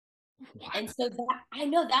Wow. And so that I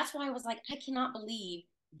know that's why I was like, I cannot believe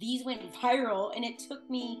these went viral and it took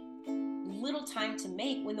me little time to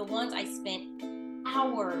make when the ones I spent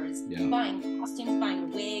hours Yeah. buying costumes,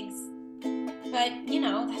 buying wigs. But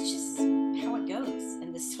that's just how it goes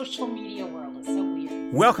in the social media world. It's so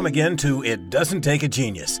weird. Welcome again to It Doesn't Take a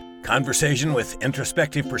Genius, conversation with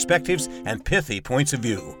introspective perspectives and pithy points of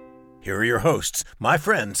view. Here are your hosts, my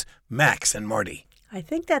friends, Max and Marty. I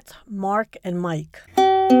think that's Mark and Mike.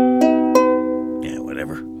 Yeah,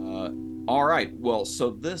 whatever. All right. Well,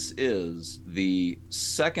 so this is the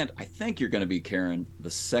second, I think you're going to be, Karen, the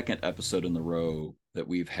second episode in the row that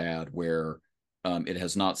we've had where it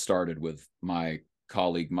has not started with my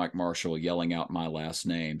colleague, Mike Marshall, yelling out my last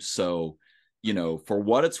name. So, for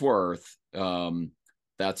what it's worth,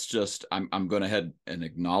 that's just, I'm going to head and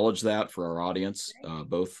acknowledge that for our audience,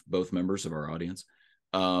 both members of our audience.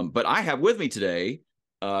 But I have with me today,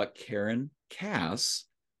 Karen Cass,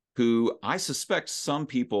 who I suspect some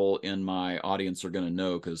people in my audience are going to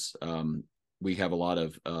know because we have a lot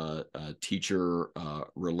of teacher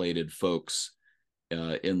related folks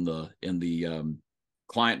in the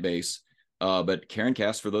client base. But Karen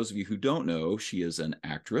Cass, for those of you who don't know, she is an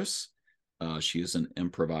actress. She is an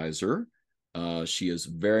improviser. She is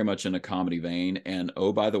very much in a comedy vein. And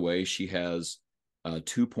oh, by the way, she has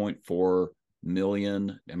 2.4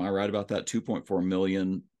 million. Am I right about that? 2.4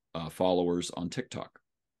 million followers on TikTok,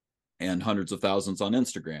 and hundreds of thousands on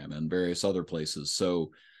Instagram and various other places.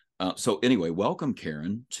 So anyway, welcome,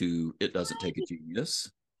 Karen, to It Doesn't Take a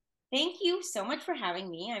Genius. Thank you so much for having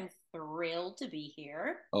me. I'm thrilled to be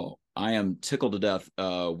here. Oh, I am tickled to death.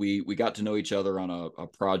 We got to know each other on a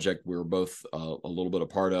project we were both a little bit a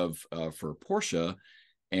part of for Porsche,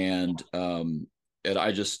 and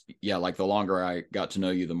I just like the longer I got to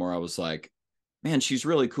know you, the more I was like, man, she's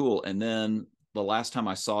really cool. And then the last time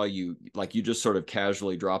I saw you, like you just sort of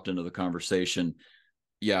casually dropped into the conversation.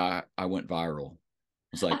 Yeah, I went viral.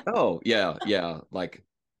 It's like, oh yeah. Like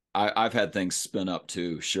I've had things spin up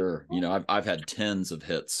too. Sure. I've had tens of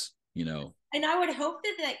hits, And I would hope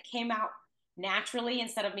that that came out naturally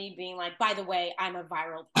instead of me being like, by the way, I'm a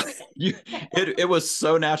viral person. It was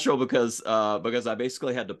so natural because I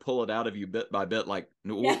basically had to pull it out of you bit by bit. Like,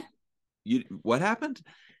 Yeah. what happened?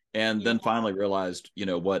 And then finally realized,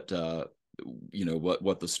 what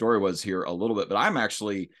the story was here a little bit. But I'm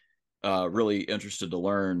actually really interested to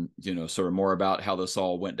learn, sort of more about how this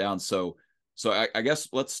all went down. So I guess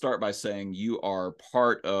let's start by saying you are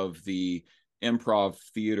part of the improv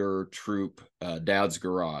theater troupe Dad's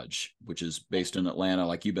Garage, which is based in Atlanta.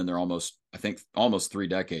 Like you've been there almost 3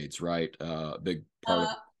 decades, right? Big part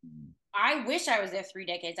of. I wish I was there 3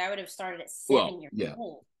 decades. I would have started at 7 years Yeah.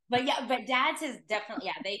 old. But yeah, but Dad's is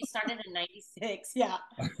definitely, they started in 96. Yeah.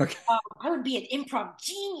 Okay. I would be an improv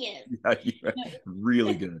genius. Yeah,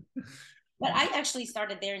 really good. But I actually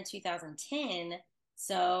started there in 2010.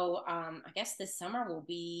 So I guess this summer will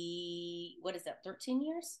be, what is that, 13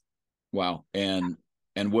 years? Wow. And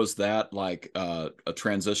was that like a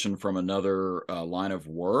transition from another line of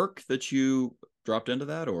work that you dropped into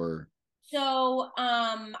that, or? So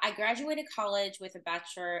I graduated college with a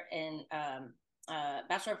bachelor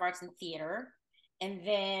of arts in theater, and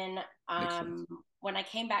then when I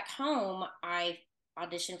came back home, I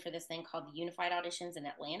auditioned for this thing called the Unified Auditions in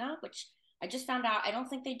Atlanta, which I just found out I don't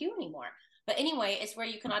think they do anymore. But anyway, it's where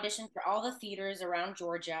you can audition for all the theaters around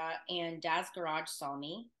Georgia. And Dad's Garage saw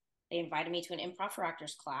me. They invited me to an improv for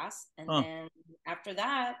actors class, and then after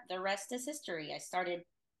that, the rest is history. I started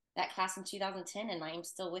that class in 2010, and I am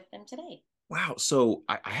still with them today. Wow. So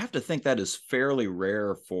I have to think that is fairly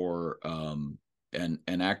rare for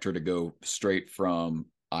an actor to go straight from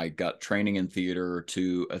I got training in theater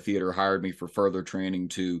to a theater hired me for further training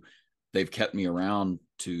to they've kept me around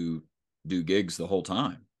to do gigs the whole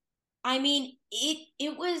time. I mean,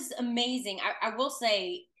 it was amazing. I will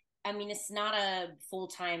say, I mean, it's not a full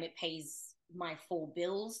time, it pays my full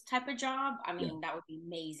bills type of job. I mean, that would be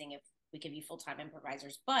amazing if we could be full time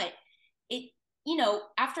improvisers. But it,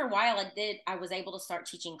 after a while, I was able to start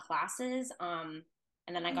teaching classes.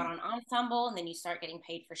 And then I got on ensemble, and then you start getting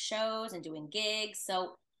paid for shows and doing gigs.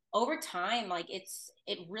 So over time, like it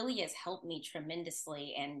really has helped me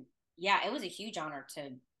tremendously. And yeah, it was a huge honor to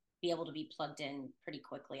be able to be plugged in pretty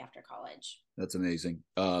quickly after college. That's amazing.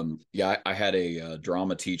 I had a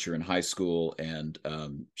drama teacher in high school, and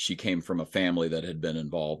she came from a family that had been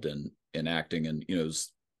involved in acting, and it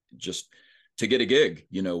was just to get a gig.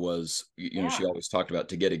 Was she always talked about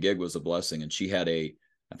to get a gig was a blessing, and she had I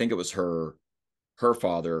think it was her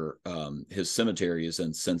father. His cemetery is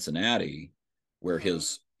in Cincinnati, where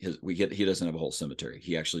his he doesn't have a whole cemetery.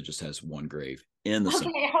 He actually just has one grave in the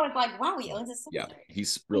cemetery. Okay, I was like, wow, he owns a cemetery. Yeah,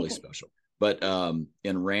 he's really special. But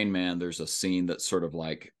in Rain Man, there's a scene that sort of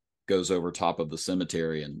like goes over top of the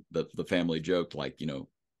cemetery, and the family joked like,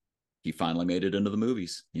 he finally made it into the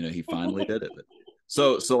movies. He finally did it.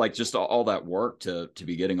 So like just all that work to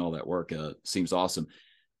be getting all that work seems awesome.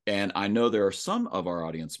 And I know there are some of our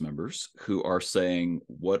audience members who are saying,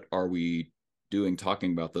 what are we doing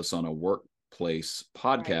talking about this on a workplace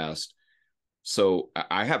podcast? Right. So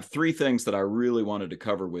I have three things that I really wanted to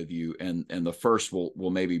cover with you. And the first will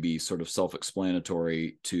maybe be sort of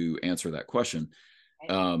self-explanatory to answer that question.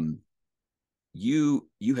 Right.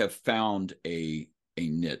 You have found a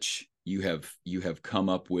niche. You have come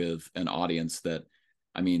up with an audience that,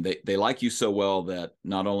 I mean, they like you so well that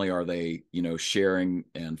not only are they, sharing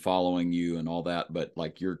and following you and all that, but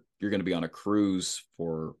like you're going to be on a cruise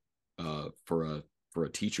for a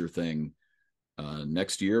teacher thing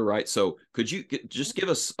next year, right? So could you just give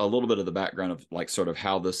us a little bit of the background of like sort of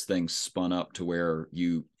how this thing spun up to where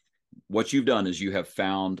what you've done is you have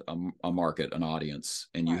found a market, an audience,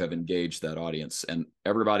 and you have engaged that audience, and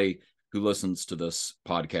everybody who listens to this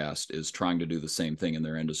podcast is trying to do the same thing in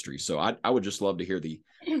their industry. So I would just love to hear the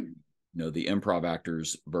improv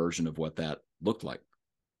actors version of what that looked like.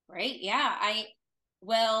 Right. Yeah.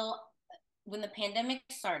 When the pandemic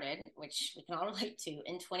started, which we can all relate to,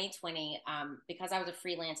 in 2020, because I was a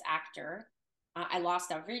freelance actor, I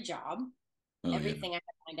lost every job, everything I had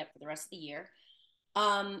lined up for the rest of the year.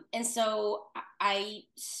 And so I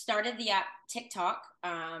started the app TikTok,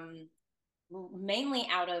 mainly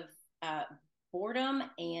out of boredom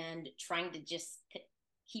and trying to just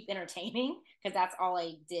keep entertaining, because that's all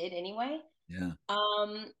I did anyway. Yeah.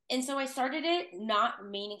 And so I started it not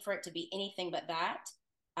meaning for it to be anything but that.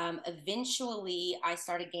 Eventually I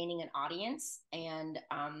started gaining an audience, and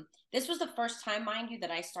this was the first time, mind you, that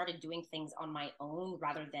I started doing things on my own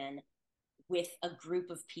rather than with a group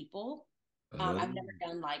of people. I've never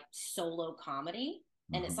done like solo comedy,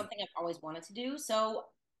 and it's something I've always wanted to do. So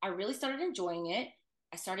I really started enjoying it.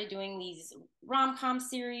 I started doing these rom-com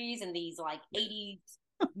series and these like 80s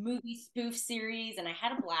movie spoof series, and I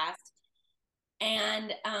had a blast.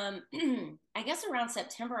 And I guess around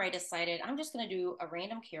September, I decided I'm just going to do a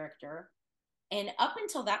random character. And up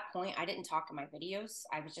until that point, I didn't talk in my videos.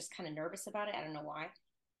 I was just kind of nervous about it. I don't know why.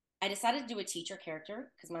 I decided to do a teacher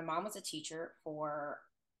character because my mom was a teacher for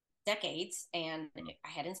decades, and I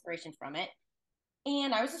had inspiration from it.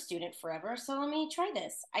 And I was a student forever, so let me try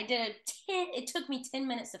this. It took me 10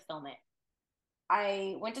 minutes to film it.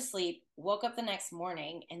 I went to sleep, woke up the next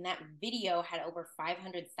morning, and that video had over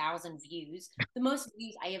 500,000 views, the most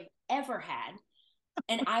views I have ever had.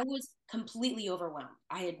 And I was completely overwhelmed.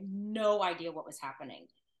 I had no idea what was happening.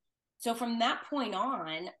 So from that point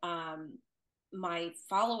on, my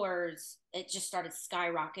followers, it just started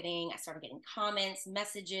skyrocketing. I started getting comments,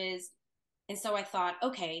 messages. And so I thought,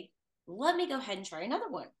 okay, let me go ahead and try another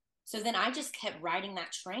one. So then I just kept riding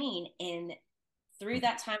that train. And through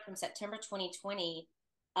that time from September 2020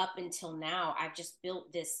 up until now, I've just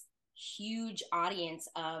built this huge audience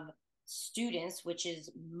of students, which is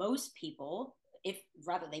most people, if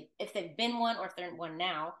they've been one or if they're in one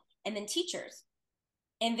now, and then teachers.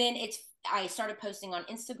 And then I started posting on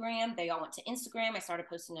Instagram. They all went to Instagram. I started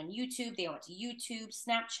posting on YouTube. They all went to YouTube,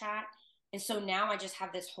 Snapchat. And so now I just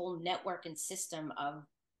have this whole network and system of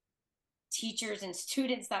teachers and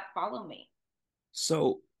students that follow me.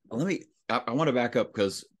 So I want to back up,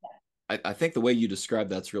 because I think the way you described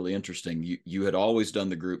that's really interesting. You had always done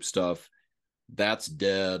the group stuff. That's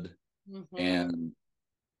dead. Mm-hmm. And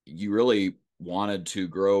you really wanted to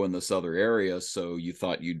grow in this other area. So you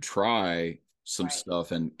thought you'd try some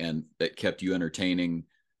stuff, and that kept you entertaining.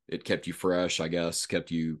 It kept you fresh, I guess,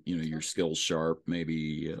 kept you, your skills sharp.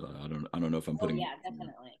 Maybe, I don't know if I'm putting. Yeah,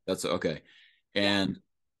 definitely. That's okay. And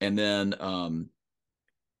then,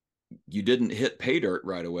 you didn't hit pay dirt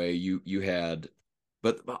right away. You had,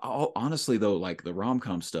 but honestly though, like the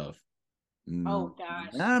rom-com stuff. Oh gosh.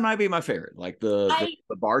 That might be my favorite. Like the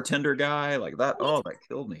bartender guy, like that. Oh, that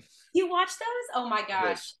killed me. You watch those? Oh my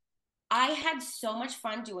gosh. I had so much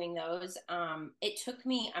fun doing those. It took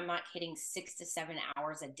me, I'm not kidding, 6 to 7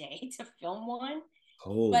 hours a day to film one.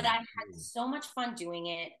 But I had so much fun doing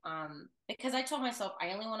it because I told myself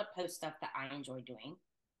I only want to post stuff that I enjoy doing.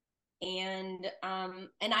 And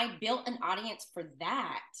I built an audience for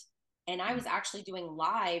that. And I was actually doing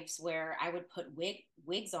lives where I would put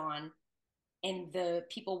wigs on, and the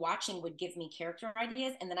people watching would give me character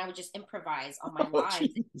ideas, and then I would just improvise on my lives.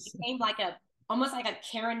 It became almost like a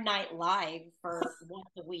Karen Night live for once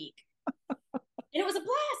a week. And it was a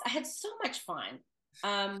blast. I had so much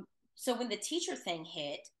fun. so when the teacher thing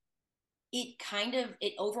hit,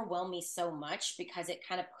 it overwhelmed me so much because it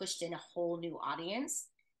kind of pushed in a whole new audience.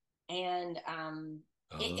 And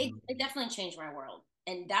it definitely changed my world.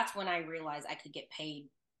 And that's when I realized I could get paid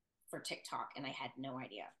for TikTok, and I had no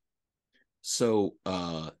idea. So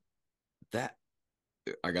that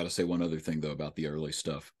I got to say one other thing though about the early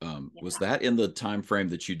stuff. Was that in the time frame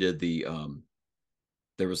that you did the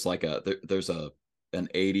there was like there's an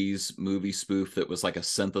 80s movie spoof that was like a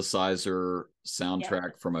synthesizer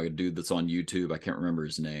soundtrack from a dude that's on YouTube. I can't remember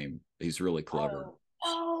his name. He's really clever.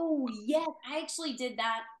 Oh yes, I actually did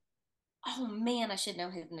that. Oh man, I should know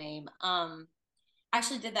his name. I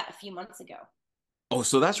actually did that a few months ago. Oh,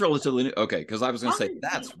 so that's relatively new. Okay, because I was going to say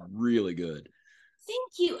that's really good.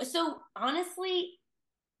 Thank you. So honestly,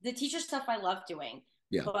 the teacher stuff I love doing.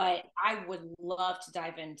 Yeah. But I would love to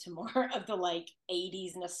dive into more of the like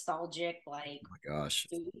 80s nostalgic, like, oh my gosh.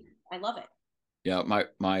 I love it. Yeah, my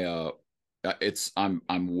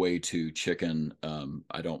I'm way too chicken.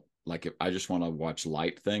 I don't like it. I just want to watch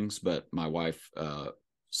light things, but my wife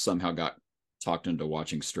somehow got talked into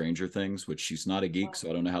watching Stranger Things, which she's not a geek, so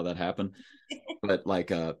I don't know how that happened. But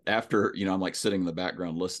like after, I'm like sitting in the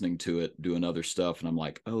background listening to it, doing other stuff, and I'm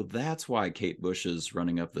like, oh, that's why Kate Bush's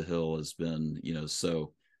Running Up the Hill has been,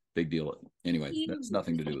 so big deal. Anyway, that's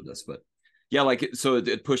nothing to do with this, but yeah, like so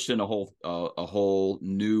it pushed in a whole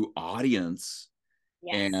new audience.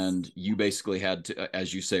 Yes. And you basically had to,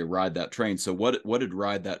 as you say, ride that train. So what did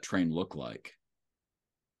ride that train look like?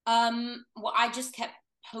 Well, I just kept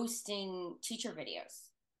posting teacher videos.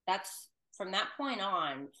 That's from that point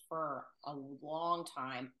on for a long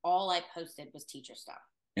time. All I posted was teacher stuff.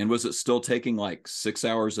 And was it still taking like 6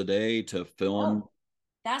 hours a day to film? Oh,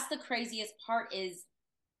 that's the craziest part is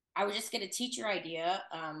I would just get a teacher idea,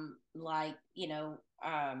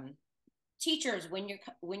 teachers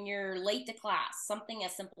when you're late to class, something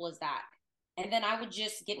as simple as that. And then I would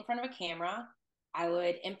just get in front of a camera. I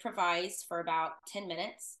would improvise for about 10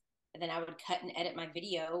 minutes, and then I would cut and edit my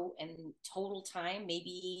video in total time,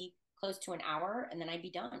 maybe close to an hour, and then I'd be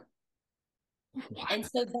done. Wow. And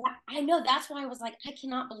so I know that's why I was like, I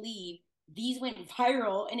cannot believe these went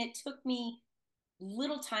viral, and it took me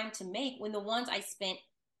little time to make when the ones I spent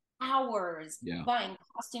hours buying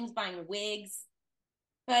costumes, buying wigs.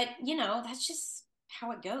 But that's just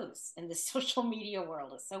how it goes in the social media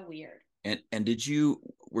world. It's so weird. And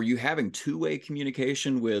were you having two-way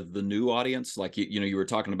communication with the new audience? Like you were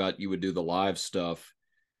talking about you would do the live stuff,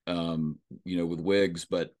 with wigs,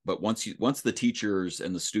 but once the teachers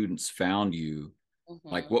and the students found you,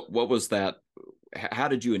 like what was that? How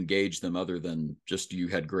did you engage them other than just you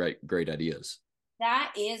had great ideas?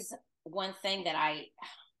 That is one thing that I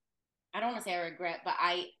don't want to say I regret, but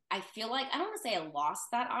I feel like I don't want to say I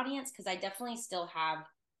lost that audience because I definitely still have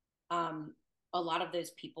a lot of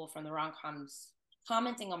those people from the rom-coms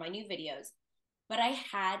commenting on my new videos. But I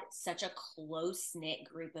had such a close-knit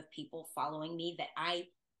group of people following me that I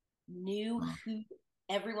knew who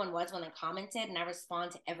everyone was when they commented, and I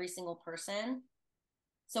respond to every single person.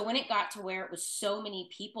 So when it got to where it was so many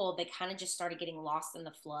people, they kind of just started getting lost in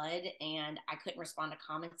the flood, and I couldn't respond to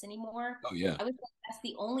comments anymore. Oh yeah. I was like, that's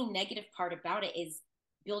the only negative part about it is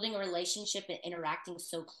building a relationship and interacting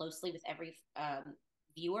so closely with every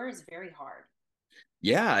viewer is very hard.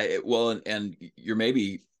 Yeah, well, and you're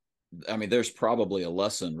maybe, I mean, there's probably a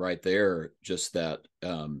lesson right there, just that,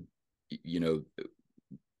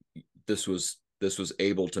 this was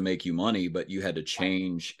able to make you money, but you had to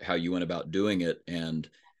change how you went about doing it. And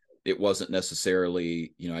it wasn't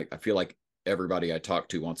necessarily, I feel like everybody I talk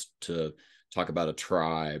to wants to talk about a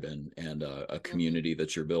tribe and a community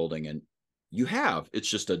that you're building. And it's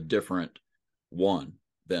just a different one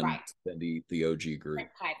than the OG group.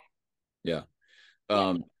 Yeah.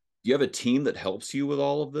 Do you have a team that helps you with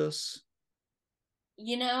all of this?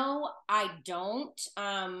 I don't.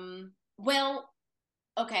 Well,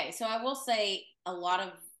 okay. So I will say a lot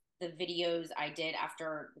of the videos I did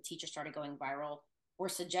after the teacher started going viral were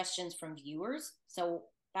suggestions from viewers. So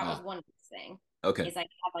that was one thing. Okay. Is I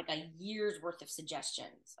had like a year's worth of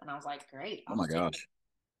suggestions, and I was like, great. Oh my gosh.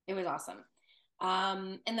 It was awesome.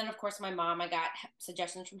 And then of course my mom, I got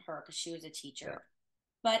suggestions from her because she was a teacher. Yeah.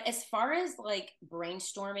 But as far as like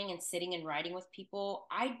brainstorming and sitting and writing with people,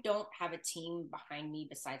 I don't have a team behind me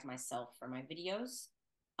besides myself for my videos.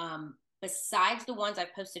 Besides the ones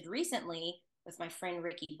I've posted recently with my friend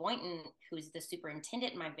Ricky Boynton, who's the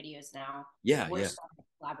superintendent in my videos now. We're starting to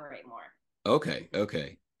collaborate more. Okay.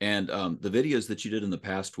 And the videos that you did in the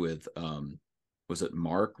past with, was it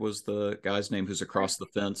Mark was the guy's name who's across the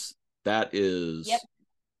fence? That is,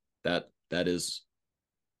 that is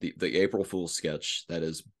the April Fool's sketch. That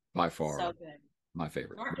is by far my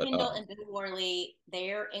favorite. Mark But Hindle and Bill Worley,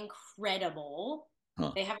 they're incredible.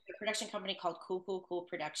 huh. They have a production company called Cool Cool Cool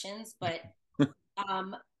Productions, but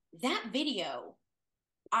um, that video,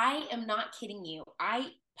 I am not kidding you. I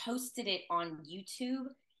posted it on YouTube,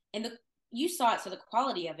 and you saw it, so the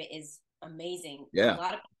quality of it is amazing. A Yeah.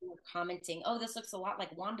 lot of people were commenting, "Oh, this looks a lot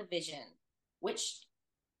like WandaVision," which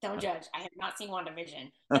don't judge. I have not seen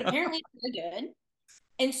WandaVision, but apparently it's really good.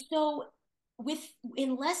 And so,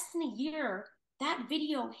 in less than a year, that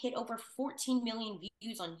video hit over 14 million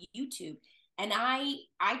views on YouTube. And I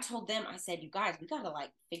told them, I said, you guys, we got to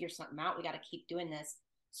like figure something out. We got to keep doing this.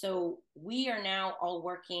 So we are now all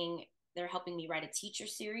working. They're helping me write a teacher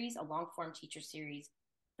series, a long form teacher series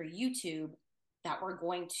for YouTube that we're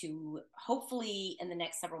going to hopefully in the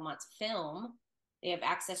next several months film. They have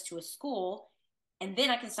access to a school, and then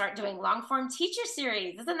I can start doing long form teacher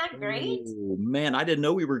series. Isn't that great? Oh man, I didn't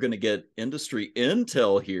know we were going to get industry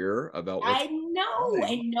intel here about what's I know,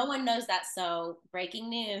 coming. and no one knows that. So breaking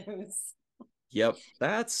news. Yep,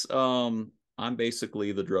 that's I'm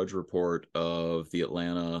basically the Drudge Report of the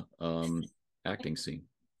Atlanta acting scene.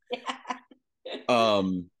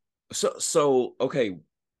 Um so okay,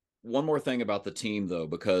 one more thing about the team though,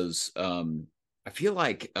 because I feel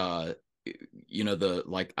like the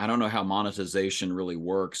like I don't know how monetization really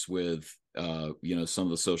works with some of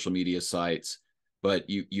the social media sites, but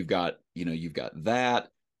you've got you've got that,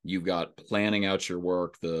 you've got planning out your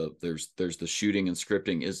work, there's the shooting and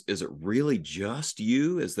scripting. Is it really just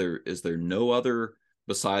you? Is there no other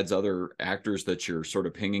besides other actors that you're sort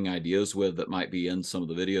of pinging ideas with that might be in some of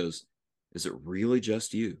the videos? Is it really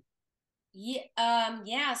just you? Yeah,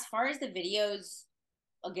 as far as the videos,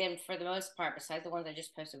 again, for the most part, besides the ones I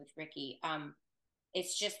just posted with Ricky,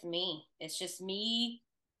 it's just me. It's just me.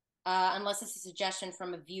 Unless it's a suggestion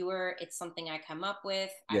from a viewer, it's something I come up with.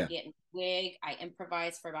 I Yeah. get in a wig, I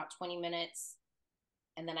improvise for about 20 minutes,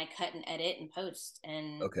 and then I cut and edit and post.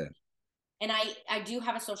 Okay. And I do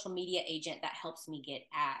have a social media agent that helps me get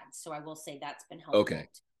ads, so I will say that's been Okay.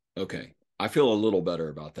 helpful. Okay. I feel a little better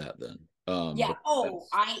about that then. Yeah. But Oh,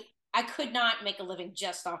 I could not make a living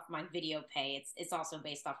just off my video pay. It's also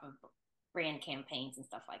based off of brand campaigns and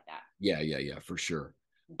stuff like that. yeah, for sure.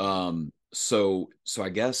 Mhm. So I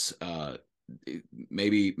guess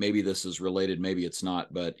maybe this is related, maybe it's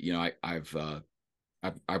not, but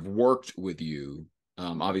I've worked with you.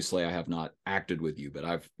 Obviously, I have not acted with you,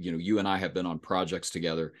 but you and I have been on projects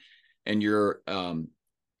together, and you're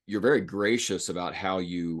very gracious about how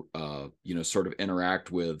you sort of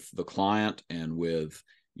interact with the client and with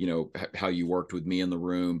how you worked with me in the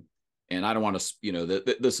room. And I don't want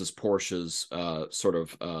to this is Porsche's sort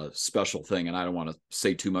of special thing, and I don't want to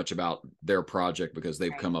say too much about their project because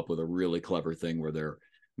they've Right. come up with a really clever thing where they're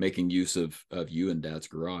making use of you in Dad's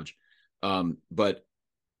garage. But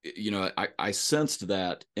I sensed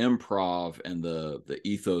that improv and the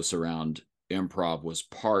ethos around improv was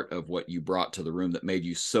part of what you brought to the room that made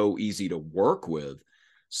you so easy to work with.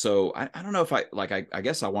 So I don't know if I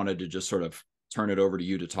guess I wanted to just sort of turn it over to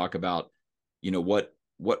you to talk about,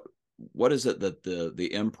 what is it that the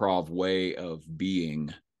improv way of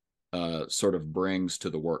being sort of brings to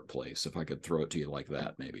the workplace, if I could throw it to you like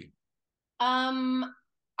that, maybe. Um,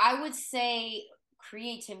 I would say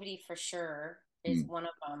creativity for sure is Mm, one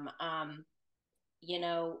of them. You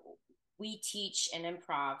know, we teach an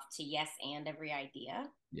improv to yes and every idea.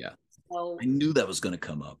 yeah, I So knew that was going to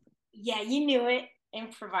come up. yeah, you knew it.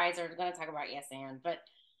 Improviser is going to talk about yes and, but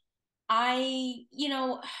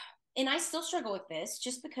and I still struggle with this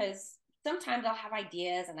just because sometimes I'll have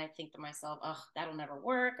ideas and I think to myself, oh, that'll never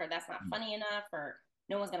work, or that's not Mm, funny enough, or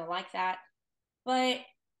no one's going to like that. But,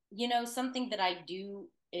 something that I do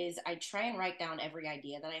is I try and write down every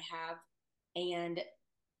idea that I have. And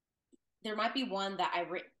there might be one that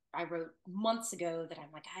I wrote months ago that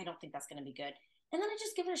I'm like, I don't think that's going to be good. And then I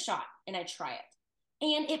just give it a shot and I try it.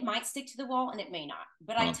 And it might stick to the wall and it may not.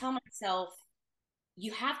 But I uh, tell myself,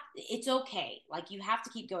 it's okay. Like you have to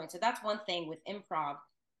keep going. So that's one thing with improv,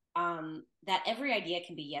 that every idea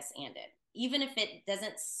can be yes anded. Even if it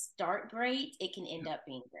doesn't start great, it can end up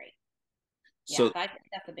being great. Yeah, so that's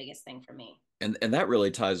the biggest thing for me. and that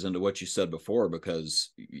really ties into what you said before,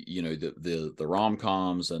 because the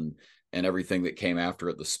rom-coms and everything that came after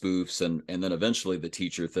it, the spoofs, and then eventually the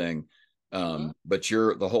teacher thing. Mhm. But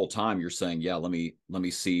you're the whole time you're saying, yeah, let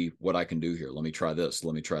me see what I can do here, let me try this,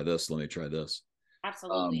 let me try this, let me try this.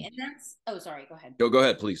 Absolutely. And oh, sorry, go ahead. Go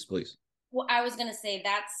ahead, please. Well, I was gonna say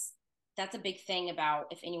that's a big thing about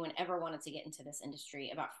if anyone ever wanted to get into this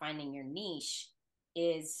industry about finding your niche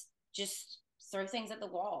is just throw things at the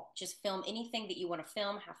wall. Just film anything that you want to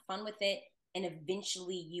film, have fun with it, and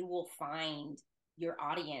eventually you will find your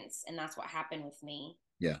audience. And that's what happened with me.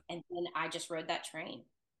 Yeah. And then I just rode that train.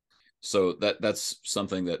 So that's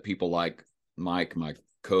something that people like Mike, my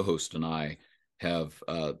co-host, and I have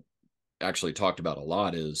actually talked about a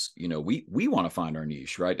lot is, we want to find our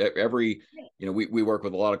niche, right? Every, we work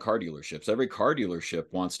with a lot of car dealerships. Every car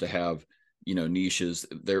dealership wants to have, niches.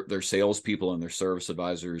 Their salespeople and their service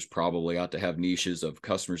advisors probably ought to have niches of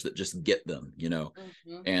customers that just get them,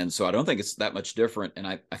 Mm-hmm. And so I don't think it's that much different. And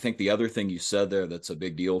I think the other thing you said there that's a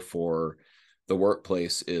big deal for the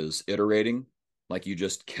workplace is iterating. Like you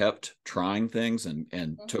just kept trying things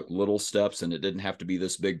and took little steps, and it didn't have to be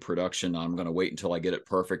this big production. I'm going to wait until I get it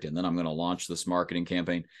perfect, and then I'm going to launch this marketing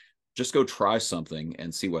campaign. Just go try something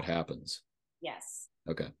and see what happens. Yes.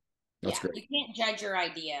 Okay. That's great. You can't judge your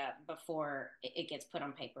idea before it gets put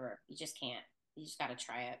on paper. You just can't. You just got to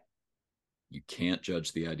try it. You can't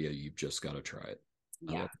judge the idea. You've just got to try it.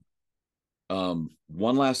 Yeah.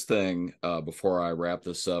 One last thing before I wrap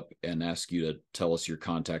this up and ask you to tell us your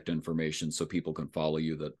contact information so people can follow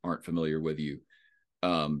you that aren't familiar with you.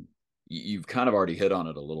 You've kind of already hit on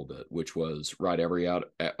it a little bit, which was write every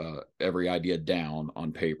idea down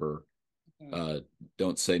on paper. Mm-hmm.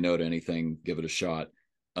 Don't say no to anything. Give it a shot.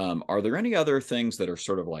 Are there any other things that are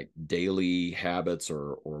sort of like daily habits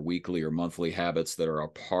or weekly or monthly habits that are a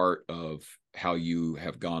part of how you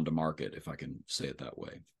have gone to market, if I can say it that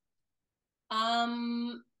way?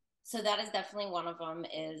 So that is definitely one of them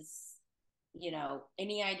is,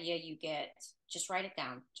 any idea you get, just write it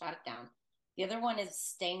down, jot it down. The other one is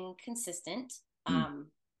staying consistent,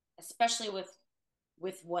 especially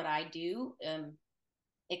with what I do.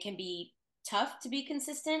 It can be tough to be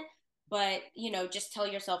consistent, but, just tell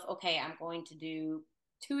yourself, okay, I'm going to do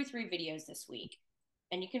 2 or 3 videos this week,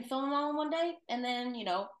 and you can film them all in one day and then,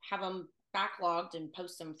 have them backlogged and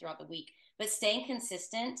post them throughout the week, but staying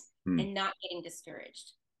consistent and not getting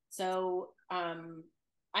discouraged. So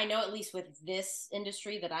I know at least with this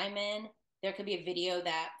industry that I'm in, there could be a video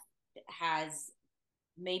that has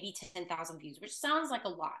maybe 10,000 views, which sounds like a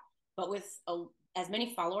lot, but with as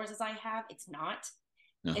many followers as I have, it's not.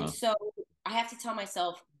 And so I have to tell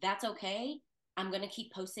myself, that's okay. I'm going to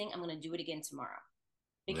keep posting. I'm going to do it again tomorrow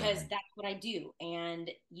because that's what I do.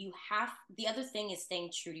 And the other thing is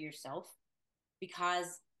staying true to yourself,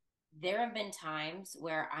 because there have been times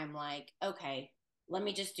where I'm like, okay, let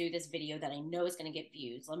me just do this video that I know is going to get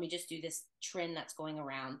views. Let me just do this trend that's going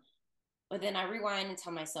around. But then I rewind and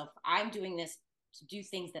tell myself, I'm doing this to do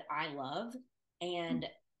things that I love. And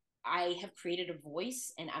I have created a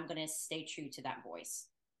voice, and I'm going to stay true to that voice.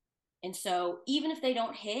 And so even if they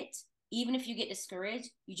don't hit, even if you get discouraged,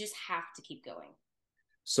 you just have to keep going.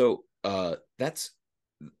 So that's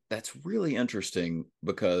really interesting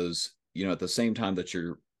because, at the same time that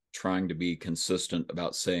you're trying to be consistent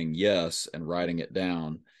about saying yes and writing it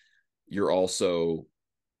down, you're also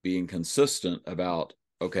being consistent about,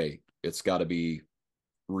 okay, it's got to be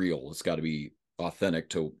real. It's got to be authentic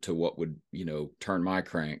to what would, turn my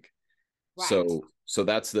crank. Right. So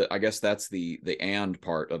I guess that's the and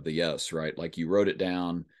part of the yes, right? Like you wrote it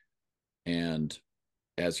down, and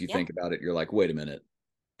as you think about it, you're like, wait a minute,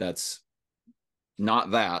 that's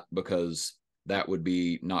not that, because that would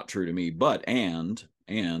be not true to me. But I'm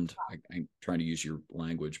trying to use your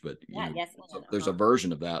language, but there's a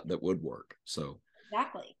version of that would work. So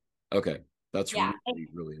exactly. Okay, that's really,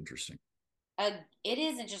 really interesting. It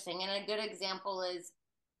is interesting, and a good example is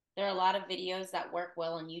there are a lot of videos that work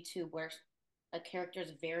well on YouTube where a character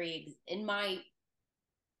is in my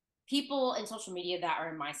people in social media that are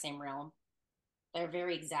in my same realm. They're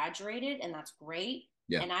very exaggerated, and that's great.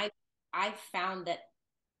 Yeah. And I've found that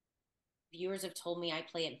viewers have told me I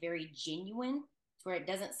play it very genuine, to where it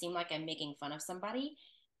doesn't seem like I'm making fun of somebody.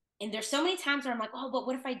 And there's so many times where I'm like, oh, but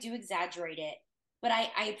what if I do exaggerate it? But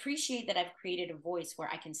I appreciate that I've created a voice where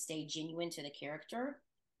I can stay genuine to the character.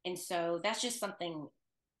 And so that's just something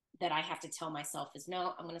that I have to tell myself is,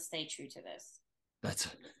 no, I'm going to stay true to this.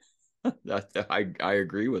 I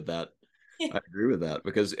agree with that. I agree with that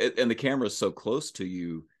because and the camera is so close to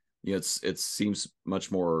you. It seems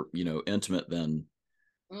much more, intimate than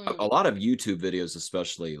a lot of YouTube videos,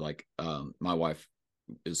 especially like my wife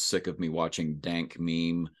is sick of me watching dank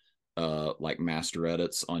meme like master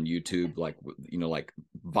edits on YouTube, like like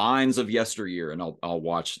vines of yesteryear, and I'll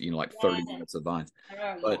watch like 30 minutes of vines.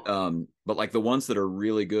 But like the ones that are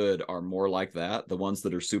really good are more like that. The ones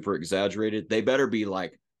that are super exaggerated, they better be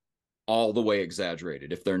like all the way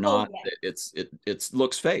exaggerated. If they're not, it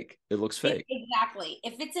looks fake. It looks fake. Exactly.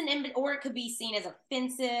 If it's or it could be seen as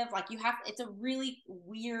offensive. Like it's a really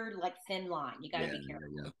weird, like thin line. You got to be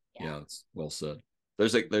careful. Yeah, it's well said.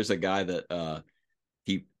 There's a guy that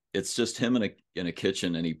it's just him in a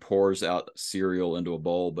kitchen, and he pours out cereal into a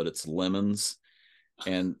bowl, but it's lemons.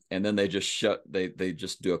 And then they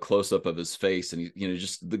just do a close up of his face, and he,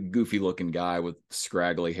 just the goofy looking guy with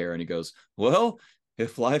scraggly hair, and he goes, well,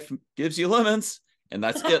 if life gives you lemons. And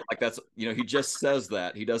that's it. Like, that's, he just says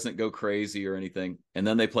that. He doesn't go crazy or anything. And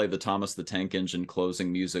then they play the Thomas the Tank Engine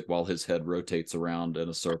closing music while his head rotates around in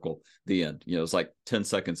a circle. The end. It's like 10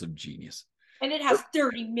 seconds of genius. And it has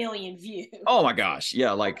 30 million views. Oh my gosh.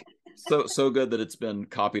 Yeah. Like, so good that it's been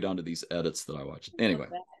copied onto these edits that I watched. Anyway.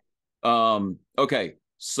 Okay.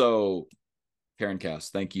 So Karen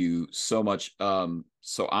Cass, thank you so much.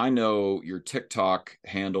 So I know your TikTok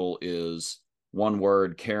handle is one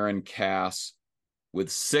word, Karen Cass, with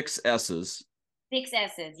 6 S's. 6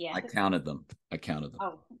 S's, yeah. I counted them.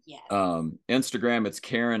 Oh, yes. Instagram, it's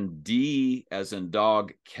Karen D as in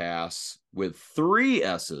dog Cass with 3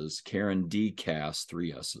 S's. Karen D Cass,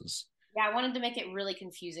 3 S's. Yeah, I wanted to make it really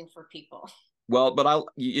confusing for people. Well, but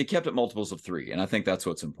you kept it multiples of 3, and I think that's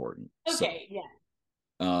what's important. Okay, yeah.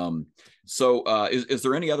 So is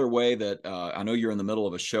there any other way that I know you're in the middle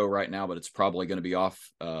of a show right now, but it's probably going to be off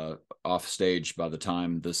stage by the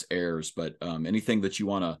time this airs, but anything that you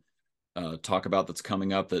want to talk about that's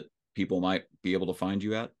coming up that people might be able to find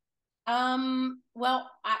you at? Well,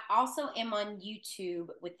 I also am on YouTube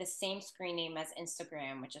with the same screen name as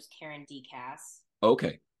Instagram, which is Karen D Cass.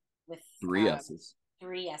 Okay. With 3 S's.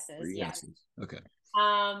 3 S's. 3 yeah. S's. Okay.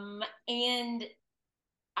 And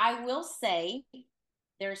I will say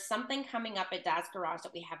there's something coming up at Dad's Garage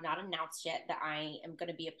that we have not announced yet that I am going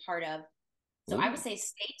to be a part of. So I would say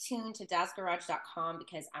stay tuned to dadsgarage.com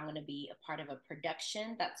because I'm going to be a part of a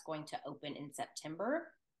production that's going to open in September.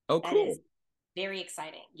 Oh, cool. That is very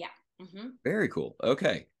exciting. Yeah. Mm-hmm. Very cool.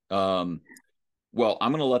 Okay. Well,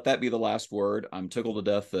 I'm going to let that be the last word. I'm tickled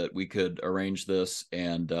to death that we could arrange this,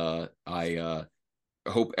 and I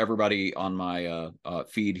hope everybody on my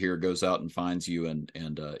feed here goes out and finds you and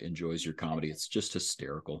enjoys your comedy. It's just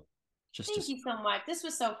hysterical. Thank you so much. This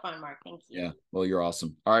was so fun, Mark. Thank you. Yeah. Well, you're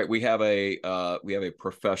awesome. All right, we have a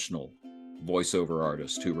professional voiceover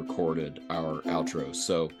artist who recorded our outro.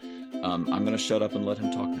 So I'm going to shut up and let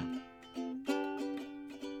him talk now.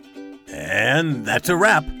 And that's a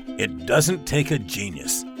wrap. It doesn't take a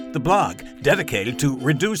genius. The blog dedicated to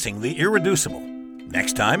reducing the irreducible.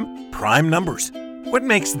 Next time, prime numbers. What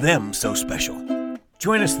makes them so special?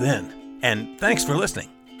 Join us then, and thanks for listening.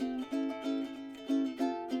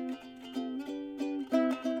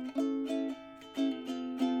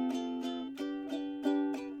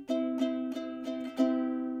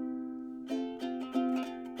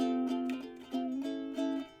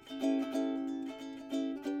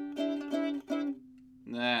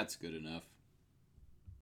 That's good enough.